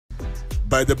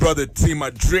by the brother Team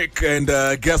Adric, and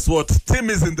guess what? Tim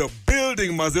is in the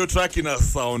building, Mazio, tracking our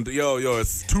sound. Yo,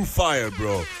 it's too fire,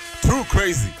 bro. Too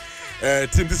crazy.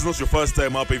 Tim, this is not your first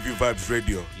time up AV Vibes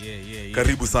Radio. Yeah.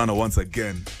 Karibu sana once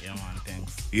again. Yeah, man,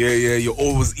 thanks. Yeah, you're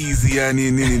always easy,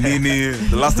 nini.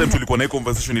 The last time tulikuwa na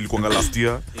conversation ilikuwa last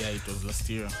year. Yeah, it was last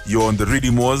year. You're on the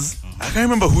Reading Wars. I can't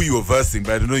remember who you were versing,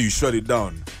 but I don't know, you shut it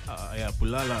down. Yeah,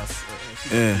 Pulala.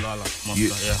 Yeah.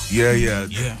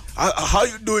 How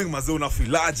you doing, Mazona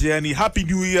Filaje? Yani, Happy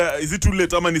New Year. Is it too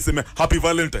late? Ama niseme Happy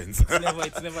Valentine's.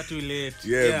 It's never too late.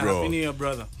 Yeah, bro. Happy New Year,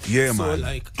 brother. Yeah, so, man. So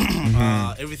like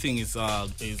everything is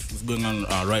going on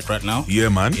right now. Yeah,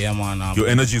 man. Yeah, man. Your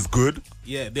energy is good.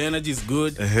 Yeah, the energy is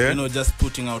good. You know, just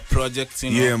putting out projects,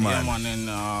 you know. Yeah, man.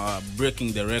 And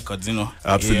breaking the records, you know.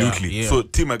 Absolutely. Yeah. So,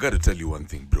 Tim, I gotta tell you one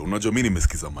thing, bro. Unajua mimi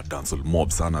nimesikiza madancehall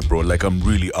mob sana, bro. Like, I'm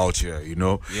really out here, you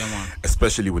know. Yeah, man.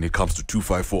 Especially when it comes to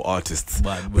 254 artists.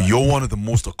 But you're one of the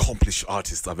most accomplished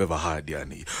artists I've ever had,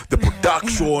 yani. The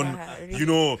production, you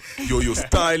know, your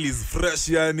style is fresh,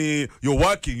 yani. You're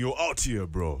working, you're out here,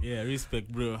 bro. Yeah,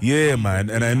 respect, bro. Yeah, man.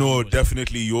 And I know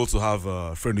definitely you also have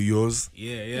a friend of yours.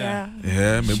 Yeah.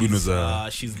 Yeah, maybe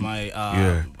she's my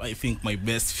I think my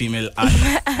best female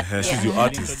artist. She's your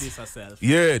artist. Introduce herself.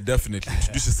 Yeah, definitely.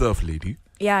 Introduce yourself, lady.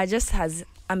 Yeah, just has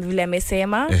vile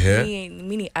amesema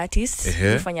mini artist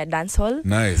nifanya dancehall.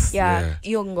 Nice. Yeah,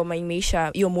 hiyo ngoma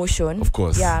imeisha, hiyo motion. Of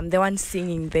course. Yeah, I'm the one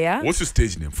singing there. What's your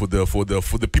stage name for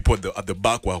the people at the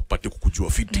back wapate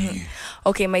kukujua fiti?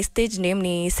 Okay, my stage name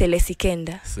ni Celesi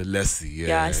Kend. Celesi,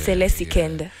 yeah, Celesi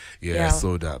Kend. Yeah, I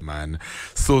saw that, man.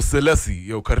 So Celesi,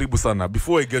 yo, karibu sana.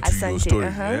 Before I get to your story,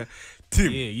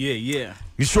 Tim. Yeah.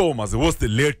 Nisho maze, what's the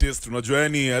latest? Unajua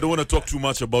yani, I don't want to talk too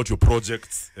much about your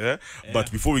projects,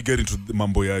 but before we get into the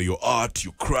mambo ya your art,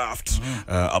 your craft,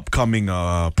 upcoming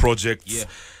projects,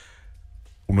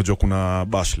 unajua kuna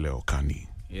bash leo kani.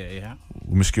 Yeah.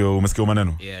 Umesikia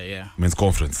maneno? Yeah. Men's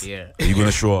conference. Yeah. Are you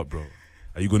gonna show up, bro?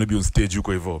 Are you going to be on stage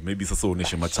huko hivyo? Maybe sasa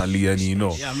uoneshe machali yani, you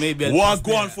know. Yeah, maybe I'll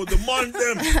go on for the man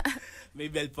them.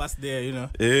 Maybe I'll pass there, you know.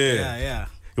 Yeah.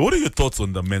 What are your thoughts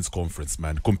on the men's conference,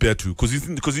 man, compared to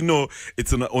because you know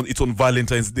it's on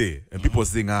Valentine's Day and people are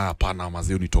saying pana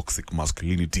mazeo ni toxic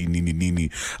masculinity nini.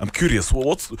 I'm curious,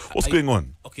 what's going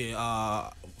on? Okay,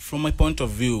 from my point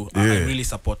of view, I really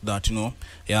support that, you know.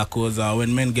 Yeah, because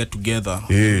when men get together,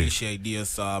 they really share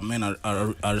ideas. Men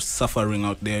are suffering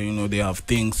out there, you know. They have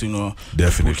things, you know,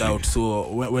 definitely to put out. So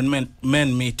when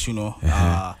men meet, you know,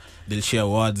 they'll share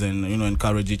words and, you know,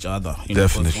 encourage each other. You know,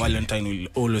 because Valentine will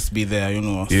always be there, you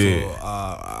know. So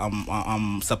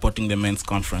I'm supporting the men's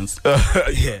conference.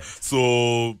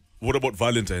 So what about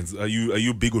Valentine's? Are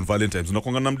you big on Valentine's?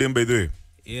 Unakuanga na mdem by the way?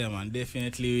 Yeah, man,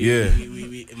 definitely.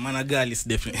 We Managal is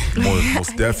definitely.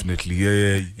 most definitely.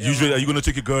 Yeah. Usually, are you gonna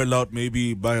take a girl out,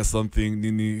 maybe buy her something,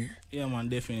 nini? Yeah, man,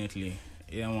 definitely.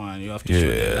 Yeah, man, you have to show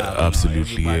the love.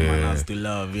 Absolutely. You know? Everybody has to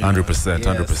love.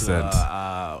 100%.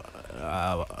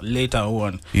 So, later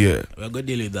on, we're gonna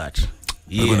deal with that.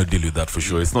 We're gonna deal with that for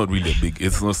sure. It's not really a big.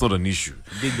 It's not an issue.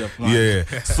 Big up, man.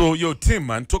 Yeah. So, yo, Tim,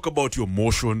 man, talk about your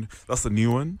Motion. That's a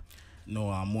new one.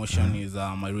 No, Motion is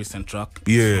my recent track.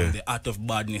 Yeah. From the Art of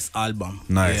Badness album.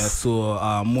 Nice. Yeah,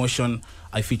 so Motion,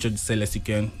 I featured Celesi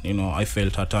Ken. You know, I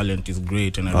felt her talent is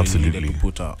great and I really needed to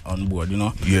put her on board, you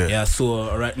know. Yeah,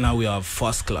 so right now we have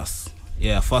First Class.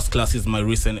 Yeah, First Class is my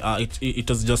recent. It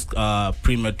was just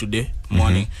premiered today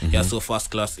morning. Yeah, so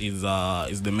First Class is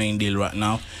the main deal right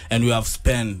now, and we have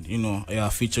Spend, you know,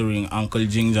 featuring Uncle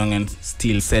Jingjang and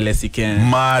still Celesi Ken.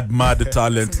 Mad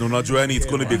talent. No, not Joanny. It's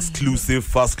gonna be exclusive.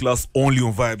 First Class only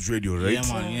on Vibes Radio, right?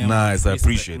 Yeah, man. Nice. I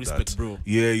appreciate respect, that, bro.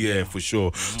 Yeah, for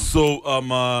sure. So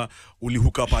uli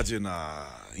hook up aje na,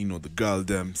 you know, the girl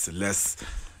them Celeste.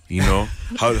 You know,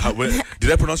 how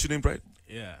did I pronounce your name right?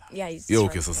 Yeah, it's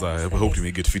okay, so I hope you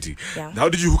may get fitty. Yeah. How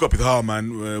did you hook up with her,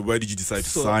 man? Why did you decide to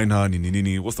sign her?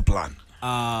 Nini? What's the plan?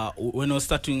 When I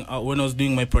was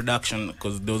doing my production,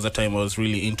 because there was a time I was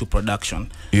really into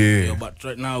production. Yeah. But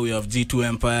right now we have G2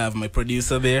 Empire. I have my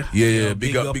producer there. Yeah.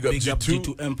 Big up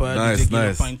G2 Empire.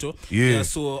 Nice. Pinto. Yeah.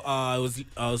 So I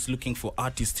was looking for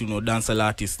artists, you know, dancehall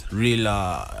artists, real,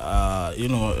 you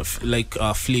know, like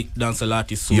flick dancehall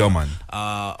artists. So, yeah, man.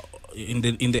 In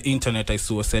the internet I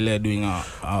saw Sele doing a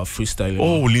freestyle.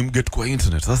 Oh, lim get kwa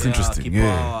internet. That's interesting.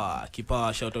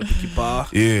 Kipa, shout out to Kipa.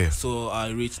 Yeah. So I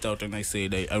reached out and I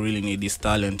said I really need this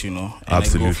talent, you know. And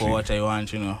absolutely. I go for what I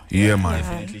want, you know. Yeah, man.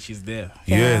 Definitely she's there.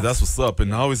 Yeah, that's what's up.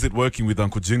 And how is it working with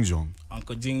Uncle Jingjong?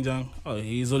 Uncle Jingjang,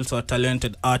 he's also a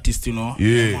talented artist, you know.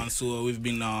 Yeah. So we've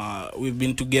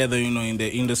been together, you know, in the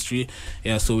industry.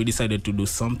 Yeah. So we decided to do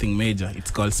something major.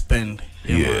 It's called Spend.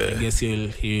 Yeah. Man, I guess you'll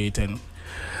hear it and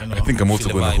I think I'm also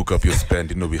going to hook up your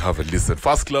spend. We have a listen.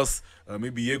 First class,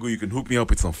 maybe Yego, you can hook me up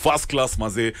with some first class,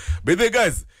 maze. But there,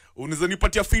 guys,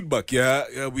 unizanipatia feedback,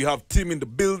 yeah? We have Tim in the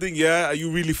building, yeah? Are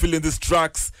you really feeling these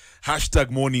tracks?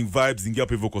 #morning vibes in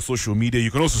Yapevoko social media. You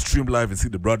can also stream live and see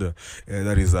the brother.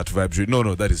 That is at Vibes Radio.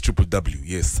 No, that is www.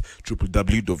 Yes,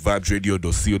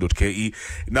 www.vibesradio.co.ke.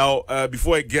 Now,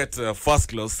 before I get first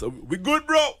class, we good,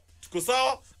 bro?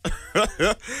 Kosawa?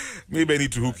 Maybe I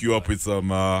need to hook you up with some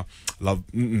love.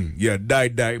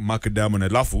 Die Macadam and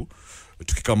Alafu.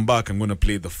 To come back, I'm gonna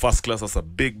play the first class. That's a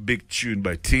big tune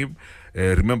by Tim.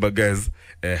 Remember, guys,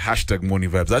 #morning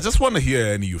vibes. I just want to hear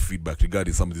any of your feedback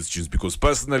regarding some of these tunes, because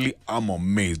personally, I'm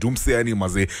amazed. Don't say any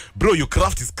maze, bro. Your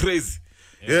craft is crazy.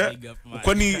 Yeah.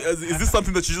 Is this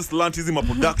something that you just learned? Is it my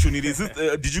production?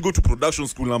 Did you go to production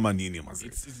school?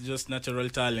 It's just natural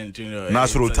talent,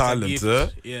 Natural talent,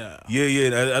 Yeah.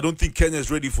 I don't think Kenya is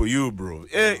ready for you, bro.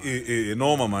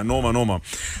 No.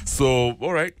 So,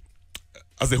 all right.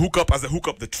 As I hook up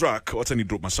the track, watch me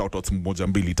drop my shout outs moja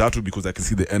mbili tatu, because I can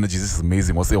see the energy. This is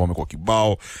amazing. Wase wamekuwa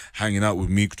kibao, hanging out with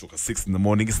me kutoka 6 in the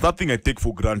morning. It's nothing I take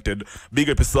for granted.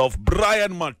 Big up yourself,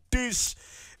 Brian Matish.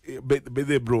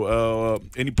 Bro,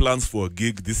 any plans for a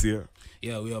gig this year?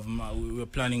 Yeah, we're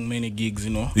planning many gigs,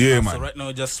 Yeah, man. So right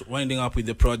now, just winding up with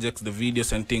the projects, the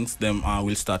videos and things. Then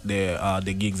we'll start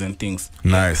the gigs and things.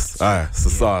 Nice.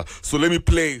 So let me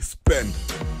play Spend.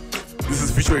 This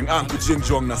is featuring Uncle Jing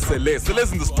Jong na Sele.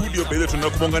 Sele's in the studio, baby.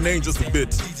 Tunakumonga naye in just a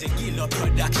bit.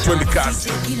 20 cars.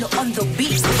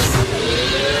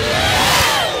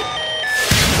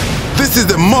 This is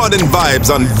the Modern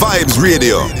Vibes on Vibes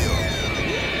Radio.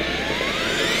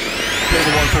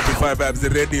 145 Vibes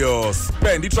Radio.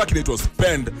 Spend. The track it was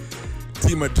Spend.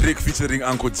 Team Adric featuring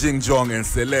Uncle Jing Jong and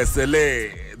Sele.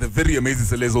 The very amazing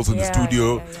Sele is also in the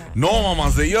studio. Yeah. No,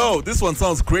 mama say, yo, this one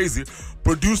sounds crazy.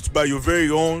 Produced by your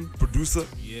very own producer.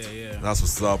 Yeah. That's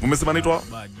what's up. Umesema naitwa?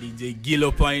 DJ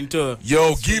Gilo Pointer.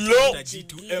 Yo, Gilo.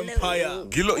 G2 Empire.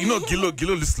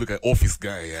 Gilo looks like an office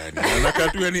guy, yani.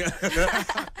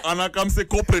 Anakamse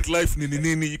corporate life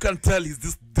nini. You can't tell he's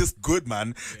this good,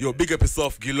 man. Yo, big up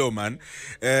yourself, Gilo, man.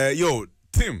 Yo,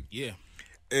 Tim. Yeah.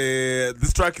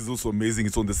 This track is also amazing.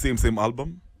 It's on the same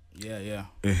album. Yeah.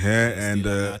 And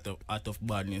Art of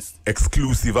Badness.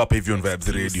 Exclusive up here on Vibes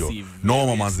Radio. No,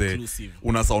 mamaze.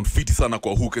 Una sound fiti sana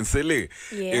kwa hook and Sele.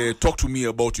 Yeah. Talk to me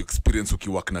about your experience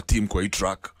ukiwork na team kwa hii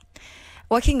track.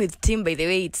 Working with Tim, by the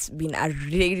way, it's been a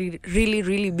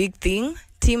really big thing.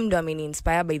 Tim ndo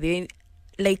inspired, by the way.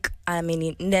 Like,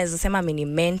 naweza sema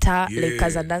mentor, like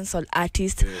as a dancehall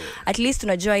artist. At least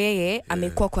unajua yeye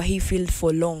amekuwa kwa hii field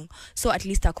for long, so at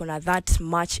least akona that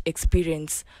much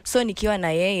experience. So nikiwa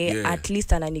na yeye at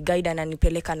least ananiguide,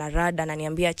 ananipeleka na rada,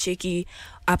 ananiambia cheki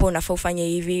hapa unafaa ufanye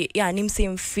hivi. Ni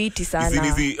msimfiti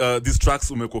sana. These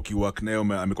tracks umekuwa kiwork nayo,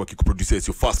 amekuwa kikuproduce. It's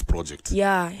your first project.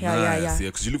 Yeah.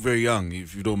 Because you look very young,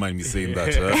 if you don't mind me saying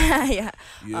that. Yeah.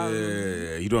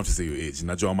 You don't have to say your age.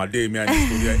 Najua madem yani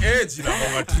story age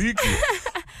na tricky.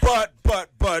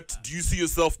 But do you see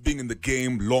yourself being in the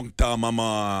game long term,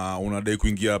 ama unadai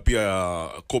kuingia pia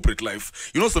corporate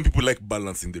life? Some people like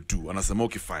balancing the two. Anasema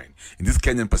okay, fine. In this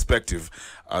Kenyan perspective,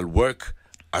 I'll work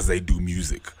as I do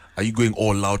music. Are you going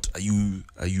all out? Are you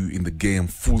in the game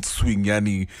full swing?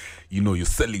 Yani, you're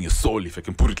selling your soul, if I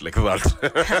can put it like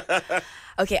that.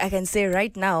 Okay, I can say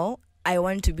right now, I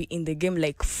want to be in the game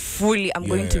like fully. I'm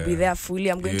going to be there fully.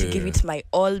 I'm going to give it my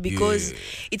all, because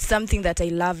it's something that I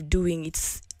love doing.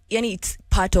 It's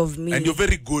part of me. And you're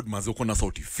very good, man. Uko na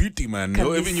sauti fiti, man.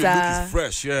 Even your look is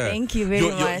fresh. Yeah. Thank you very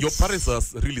much. Your parents are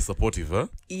really supportive, huh?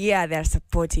 Yeah, they're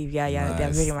supportive. Yeah, nice, they're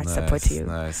very much supportive.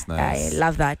 Nice. I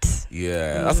love that.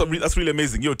 Yeah, that's really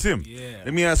amazing. Yo, Tim,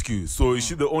 let me ask you. So, is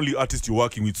she the only artist you're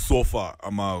working with so far?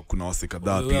 Ama kuna wase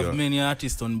kadhaa pia? We have many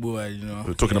artists on board,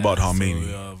 We're talking about how many?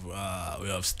 We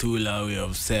have Stula, we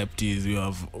have Septis, we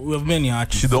have many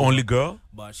artists. She the only girl?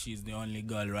 But she's the only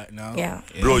girl right now. Yeah.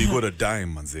 Bro, you got a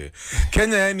dime, man.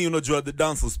 Kenya, the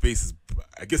dancehall space is,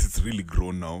 I guess it's really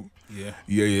grown now.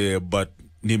 Yeah. But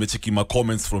nimecheki my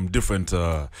comments from different,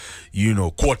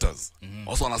 quarters.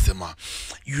 Also, anasema,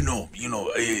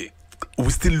 we're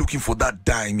still looking for that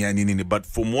dime, yani. But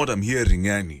from what I'm hearing,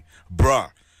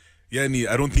 bruh,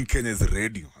 I don't think Kenya is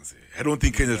ready, man. I don't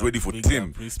think Kenya is ready for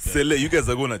Tim. Sele, you guys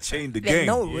are gonna change the game. They're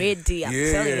not ready. I'm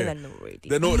telling you, they're not ready.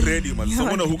 They're not ready, man. So I'm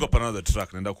gonna hook up another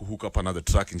track. And I'll hook up another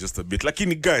track in just a bit.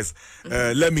 Lakini guys,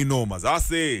 let me know, man. I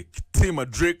say Tim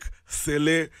Adric,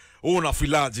 Sele,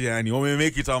 unafilaje yani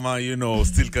make it ama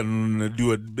still can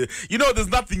do it. There's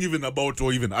nothing even about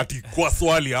or even ati kwa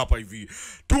swali hapa hivi.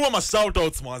 Tuma ma shout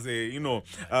outs maze,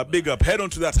 big up. Head on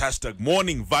to that hashtag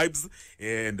morning vibes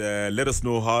and let us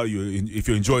know how if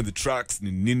you're enjoying the tracks.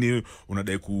 Nini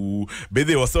unadai ku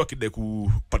bedhe wasewa kidai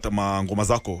kupata ngoma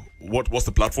zako. What's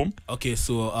the platform? Okay,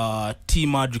 so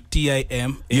T-Madric,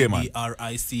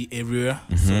 TIMADRIC everywhere.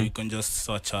 So you can just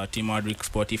search T-Madric,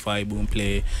 Spotify,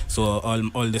 Boomplay. So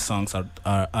all the songs are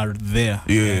there.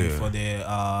 Yeah. And for the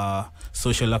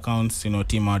social accounts,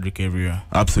 T-Madric everywhere.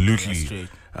 Absolutely.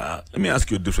 Let me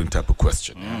ask you a different type of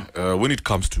question. When it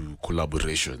comes to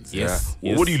collaborations, yes.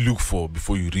 What do you look for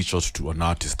before you reach out to an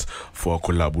artist for a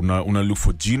collab? Una look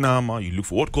for Gina, you look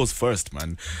for what goes first,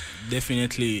 man?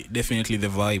 Definitely the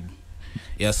vibe.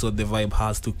 Yeah, so the vibe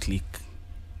has to click.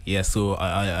 Yeah, so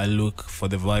I look for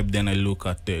the vibe, then I look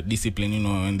at the discipline,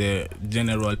 and the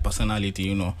general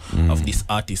personality, of this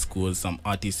artist. Cause some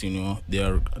artists, they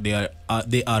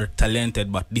are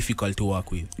talented but difficult to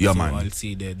work with. Yeah, so man. I'll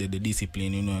see the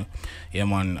discipline, yeah,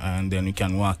 man, and then we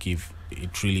can work if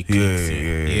it really clicks.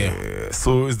 Yeah.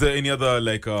 So, is there any other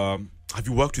have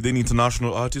you worked with any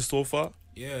international artists so far?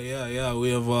 Yeah.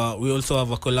 We also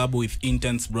have a collab with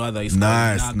Intense Brother. It's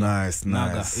nice. Yeah, nice.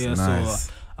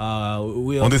 So.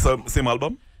 We on this same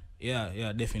album?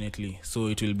 Yeah, definitely. So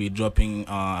it will be dropping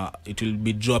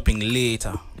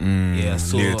later. Yeah,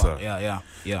 so later. Yeah,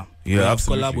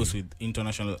 absolutely. Collabs with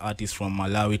international artists from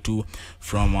Malawi too,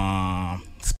 from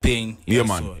Spain. Yeah,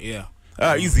 man. So, yeah.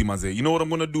 Easy, maze. You know what I'm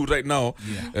gonna do right now?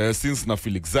 Yeah. Since I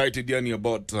feel excited, yani,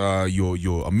 about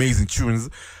your amazing tunes.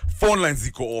 Phone lines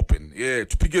ziko open. Yeah,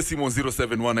 tupige simu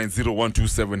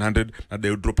 0719012700 na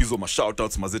they drop hizo ma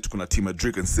shoutouts mazetu kuna team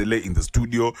Adric and Sele in the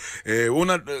studio.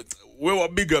 Wewe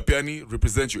big up yani,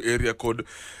 represent your area code.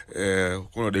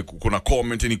 Kuna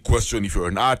comment, any question, if you're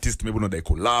an artist, maybe unadai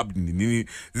collab nini,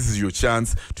 this is your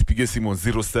chance. Tupige simu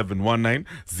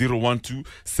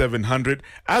 0719012700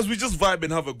 as we just vibe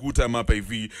and have a good time hapa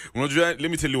hivi. Unajua, let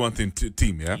me tell you one thing,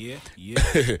 team, yeah.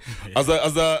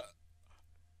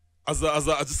 As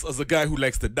a guy who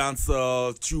likes the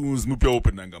dancer tunes, mupia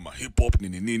open nangama hip hop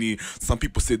nini. Some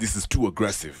people say this is too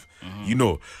aggressive.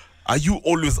 Are you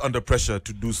always under pressure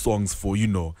to do songs for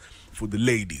for the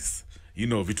ladies?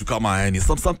 Vitu kama yani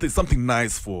something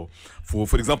nice for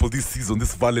example this season,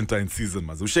 this Valentine season,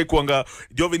 mas. Ushaikuanga,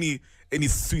 do you have any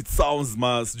sweet sounds,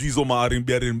 mas? Jizo ma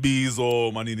R&B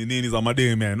or manini za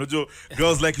madem, man. No,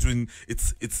 girls like it when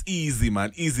it's easy,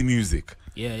 man. Easy music.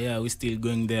 Yeah, we're still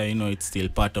going there. It's still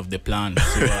part of the plan.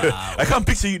 So, I can't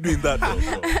picture you doing that though,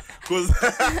 because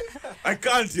I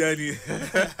can't, yani.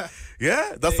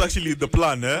 Yeah, that's actually the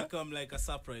plan, eh? Become like a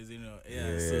surprise,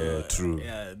 Yeah, so, true.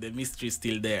 Yeah, the mystery is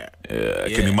still there. Yeah,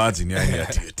 I can imagine,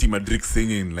 yeah. Team Adric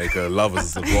singing like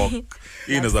Lovers Rock.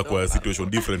 Inaweza kuwa situation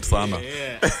different sana.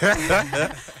 Yeah.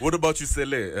 What about you,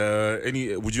 Sele?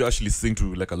 Would you actually sing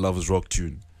to like a Lovers Rock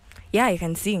tune? Yeah, I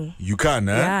can sing. You can,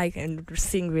 eh? Yeah, I can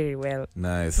sing very well.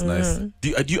 Nice. Are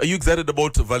you excited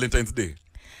about Valentine's Day?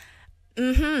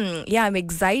 Yeah, I'm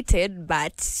excited,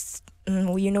 but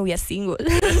we are single.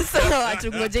 So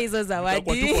atungoje hizo zawadi.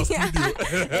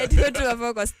 Tuko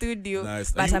hapo kwa studio.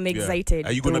 Nice. But I'm excited.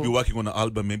 Are you going to be working on an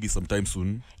album maybe sometime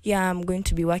soon? Yeah, I'm going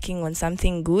to be working on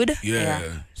something good. Yeah.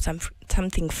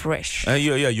 Something fresh.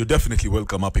 Yeah, you're definitely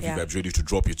welcome up if you guys ready to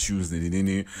drop your tunes.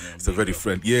 It's a very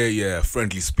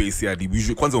friendly space. Yeah,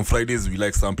 kwanza on Fridays we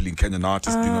like sampling Kenyan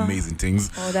artists doing amazing things.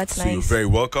 Oh, that's so nice. You're very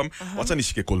welcome. Wacha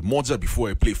nishike call moja before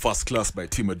I play First Class by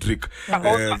Team Adric.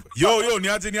 Yo,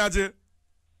 niaje.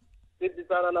 Sisi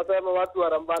sana nasema watu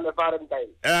warambane Valentine.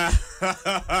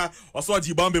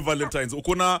 Waswaji bambe Valentines.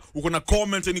 Uko na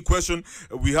comment, any question?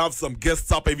 We have some guests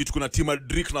hapa hivi, tuko na Team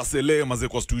Adric na Sele maze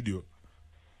kwa studio.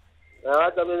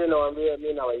 Hata mimi nawaambia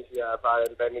mimi nawaishia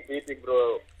Valentine fiti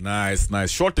bro. Nice.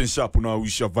 Short and sharp,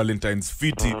 unawaishia Valentine's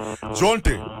fiti.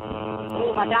 Jonte.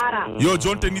 Madara. Yo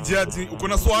Jonte, ni jaji. Uko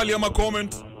na swali ama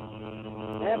comment?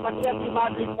 Patia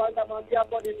T-Madric kwanza mwambie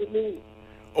hapo ni nini?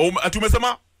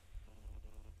 Tumesema?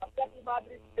 Patia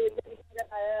T-Madric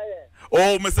na yeye.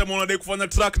 Umesema unadai kufanya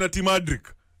track na Team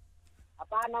Adric?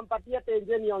 Hapana, mpatie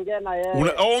tenje niongee na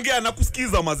yeye. Ongea,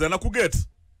 nakusikiza maze, nakuget.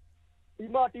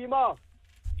 Timo.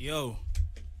 Yo.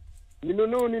 Ni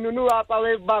Nunu hapa,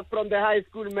 way back from the high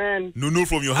school, man. Nunu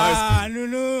from your high school.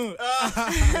 Nunu.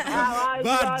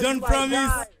 But don't promise.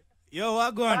 Guy. Yo,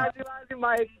 wagwan.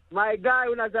 My guy,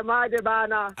 unasemaje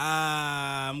bana?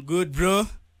 I'm good, bro.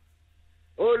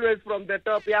 Always from the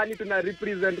top, yani tuna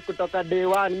represent kutoka day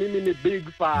one. Mimi ni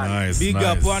big fan. Nice. Big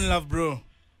up, one love, bro.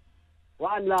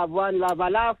 One love.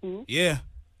 Alafu. Yeah.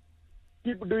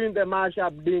 keep doing the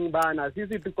mashup ding bana.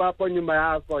 Sisi tuko hapo nyuma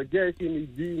yako. Jeshi ni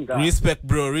jinga. Respect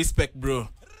bro.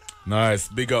 Nice.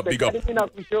 Big up. Mimi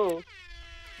nakushow.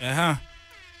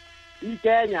 Hii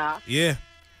Kenya. Yeah.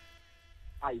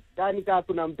 Ai, gani kama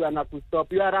kuna mtu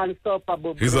anakustop. You are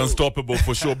unstoppable. Bro. He's unstoppable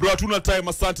for sure. Bro, hatuna time,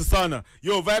 asante sana.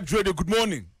 Yo, Vibes Radio, good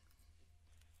morning.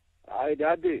 Ai,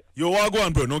 daddy. Yo,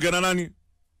 wagwan bro, naongea na nani?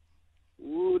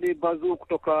 Ni Bazu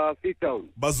kutoka Freetown.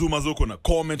 Bazu Mazoko na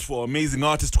comment for amazing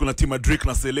artist. Kuna team Adric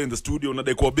na Sele in the studio.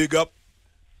 Nadai kwa big up.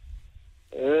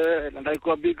 Nadai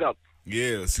kwa big up.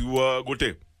 Yeah, si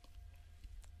gote.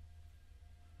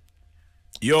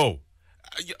 Yo,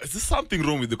 is there something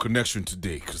wrong with the connection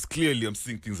today? Because clearly I'm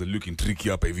seeing things are looking tricky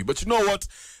up heavy. But you know what?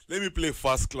 Let me play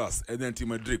First Class and then Team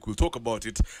Adric. We'll talk about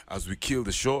it as we kill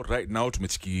the show. Right now,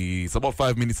 it's about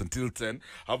 5 minutes until 10.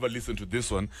 Have a listen to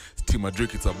this one. It's Team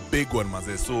Adric. It's a big one,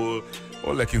 Maze. So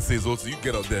all I can say is also you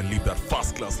get out there and live that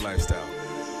First Class lifestyle.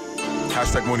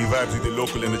 Hashtag Money Vibes with the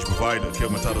local energy provider.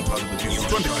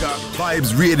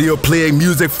 Vibes Radio, playing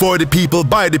music for the people,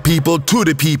 by the people, to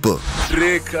the people.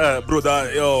 Drake,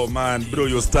 brother, yo, man, bro,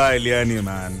 your style, yani,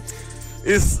 man.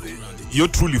 You're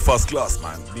truly first class,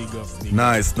 man. Big up.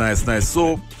 Nice.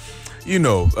 So, you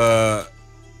know,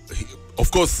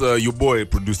 of course, your boy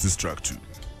produced this track too.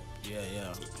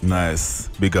 Yeah. Nice.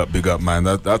 Big up, man.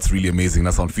 That's really amazing.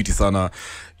 That's on Fiti Sana.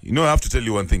 You know, I have to tell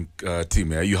you one thing,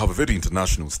 Tim. You have a very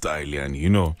international style, yani. You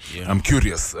know, I'm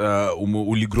curious.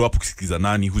 Uli grow up kusikiza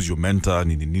nani? Who's your mentor?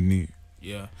 Nini?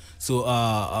 Yeah. So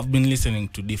I've been listening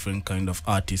to different kind of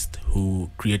artists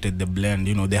who created the blend,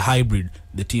 you know, the hybrid,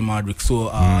 the Team Adric. So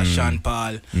Sean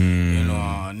Paul, you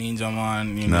know, Ninja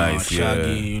Man, you know,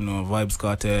 Shaggy, you know, Vibes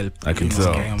Cartel. I can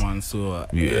tell. Man, so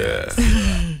yeah.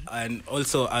 And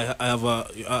also I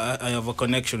have a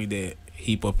connection with the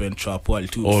hip hop and trap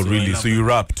world too. Oh, so really? So you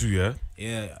rap too, yeah?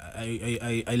 Yeah,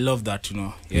 I love that, you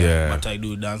know. Yeah. But I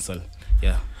do dancehall.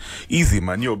 Yeah. Easy,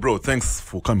 man. Yo, bro, thanks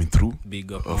for coming through.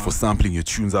 Big up. For sampling your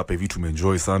tunes up. Every to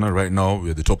enjoy sana. Right now,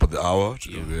 we're at the top of the hour.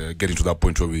 Yeah. We're getting to that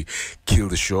point where we kill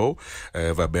the show.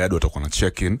 Vabeado atakuwa na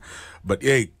check in. But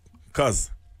hey,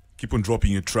 cuz, keep on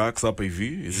dropping your tracks up, AV.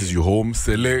 This is your home.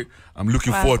 Sele, I'm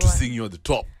looking forward to seeing you at the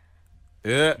top.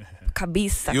 Yeah.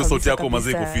 Kabisa. Yo sauti yako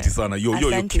mazee iko fiti sana. Yo,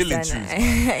 you're killing tunes.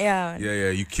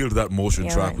 Yeah, you killed that motion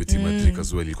track with Team Adric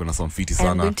as well. You're gonna sound fiti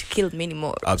sana. I'm going to kill many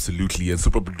more. Absolutely. And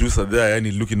super producer there,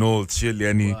 and looking all chill,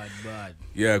 yani. Bad.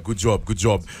 Yeah, good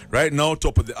job. Right now,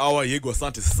 top of the hour, Yego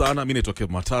asante sana. Mimi nitoke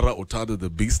Matara, Otada the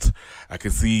Beast. I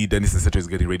can see Dennis Seto is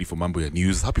getting ready for Mambo ya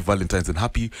News. Happy Valentine's and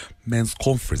happy Men's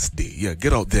Conference Day. Yeah,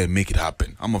 get out there and make it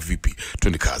happen. I'm a VP.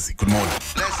 Twende kazi. Good morning.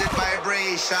 Blessed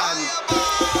vibration.